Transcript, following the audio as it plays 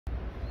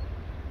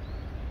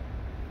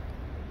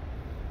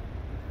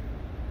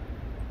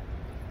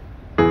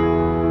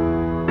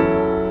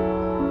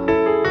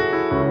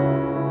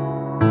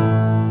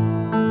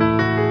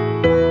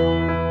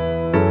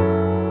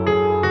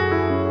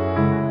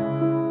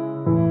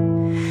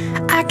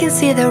I can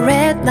see the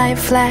red light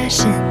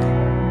flashing,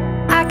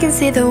 I can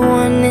see the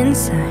warning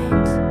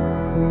signs,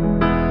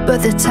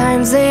 but the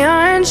times they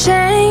aren't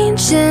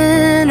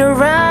changing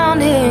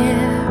around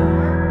here.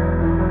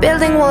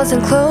 Building walls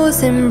and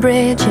closing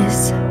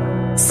bridges,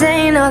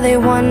 saying all they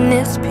want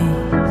is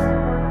peace.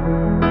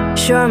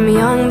 Sure, I'm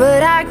young,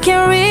 but I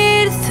can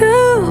read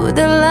through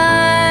the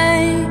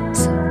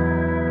lines.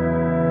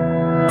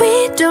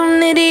 We don't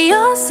need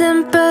your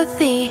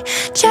sympathy,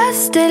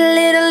 just a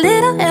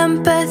little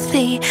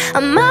empathy. I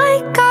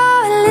might go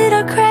a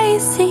little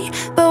crazy,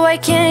 but why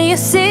can't you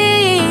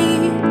see?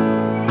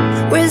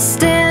 We're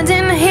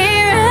standing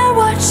here and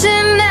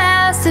watching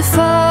as it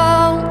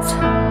falls.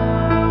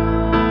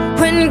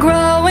 When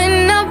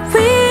growing up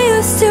we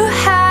used to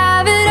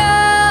have it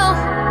all.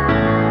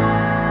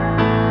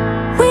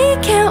 We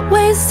can't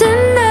waste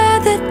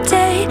another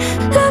day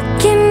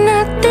looking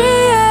at the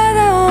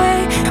other way.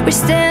 We're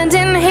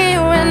standing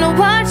here and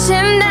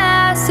watching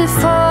as it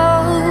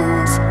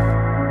falls.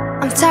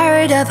 I'm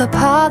tired of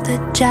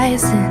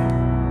apologizing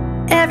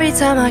every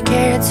time I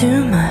care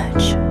too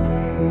much.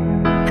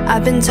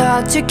 I've been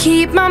taught to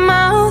keep my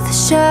mouth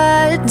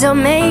shut,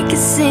 don't make a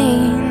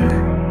scene.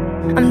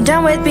 I'm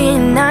done with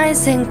being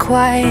nice and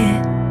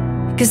quiet,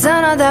 cause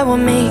I know that will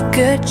make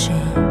a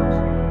change.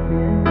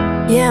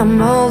 Yeah,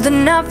 I'm old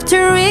enough to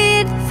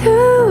read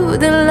through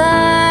the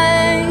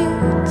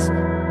lines.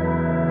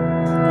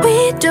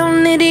 We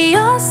don't need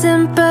your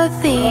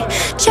sympathy,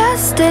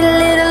 just a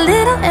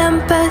little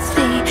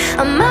empathy.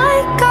 I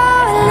might go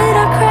a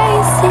little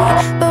crazy,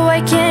 but why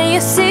can't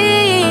you see?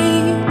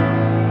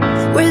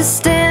 We're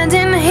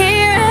standing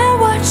here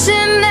and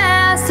watching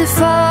as it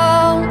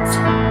falls.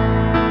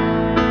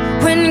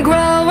 When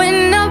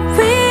growing up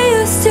we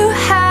used to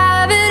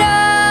have it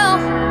all.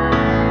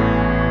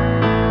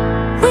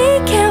 We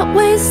can't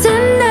waste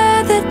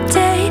another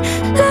day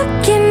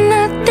looking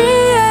at the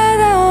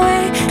other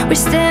way.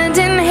 We're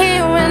standing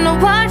here and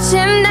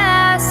watching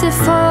as it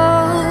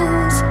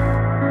falls.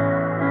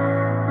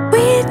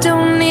 We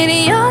don't need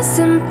your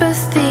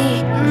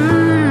sympathy,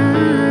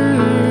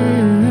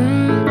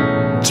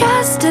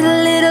 just a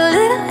little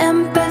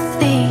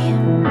empathy.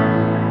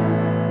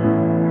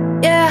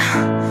 Yeah,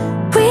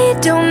 we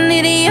don't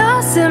need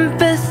your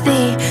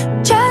sympathy,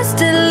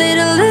 just a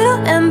little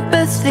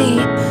empathy.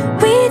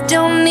 We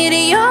don't need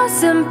your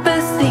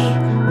sympathy.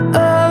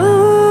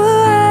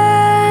 Oh,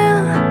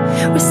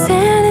 we're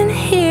standing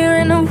here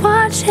and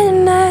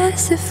watching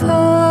as it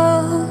falls.